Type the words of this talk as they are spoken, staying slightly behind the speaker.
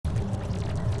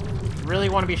really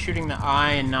want to be shooting the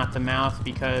eye and not the mouth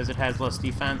because it has less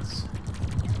defense.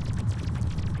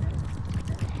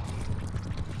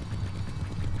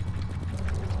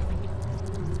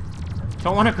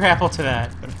 Don't want to grapple to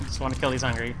that, but I just want to kill these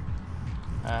hungry.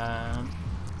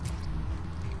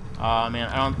 Oh man,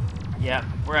 I don't... Yeah,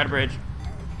 we're out of bridge.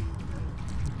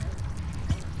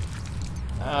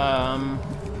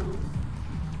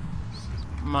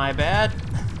 My bad.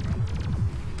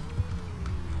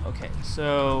 Okay,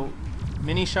 so...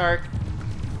 Mini Shark.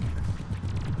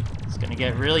 It's gonna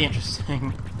get really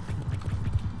interesting.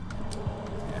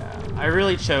 Yeah, I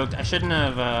really choked. I shouldn't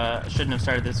have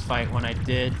started this fight when I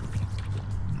did.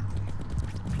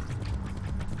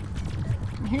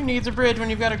 Who needs a bridge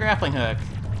when you've got a grappling hook?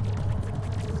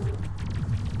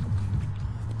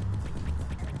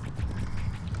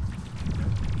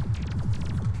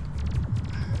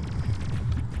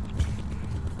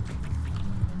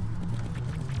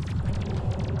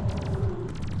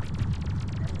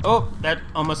 Oh, that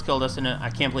almost killed us, and I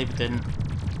can't believe it didn't.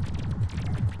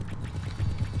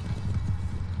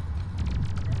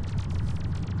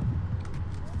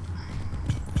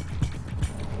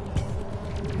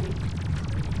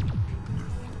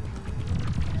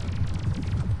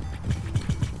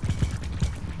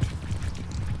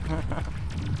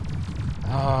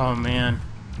 Oh, man.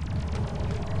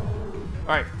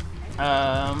 Alright.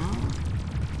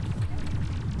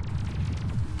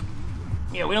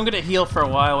 Yeah, we don't get a heal for a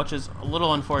while, which is a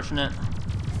little unfortunate.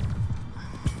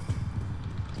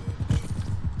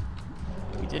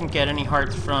 We didn't get any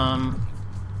hearts from...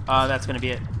 that's gonna be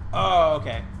it. Oh,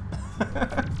 okay.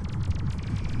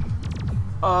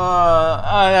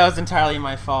 That was entirely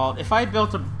my fault. If I'd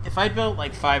built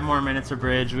like 5 more minutes of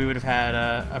bridge, we would have had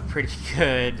a pretty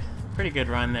good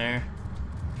run there.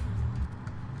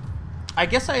 I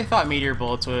guess I thought meteor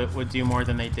bullets would do more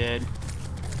than they did.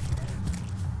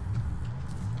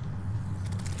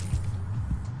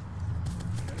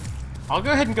 I'll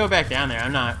go ahead and go back down there.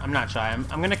 I'm not shy.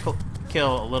 I'm gonna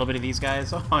kill a little bit of these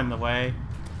guys on the way.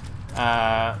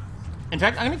 In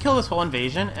fact, I'm gonna kill this whole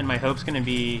invasion, and my hope's gonna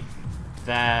be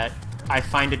that I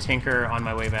find a tinker on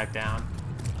my way back down.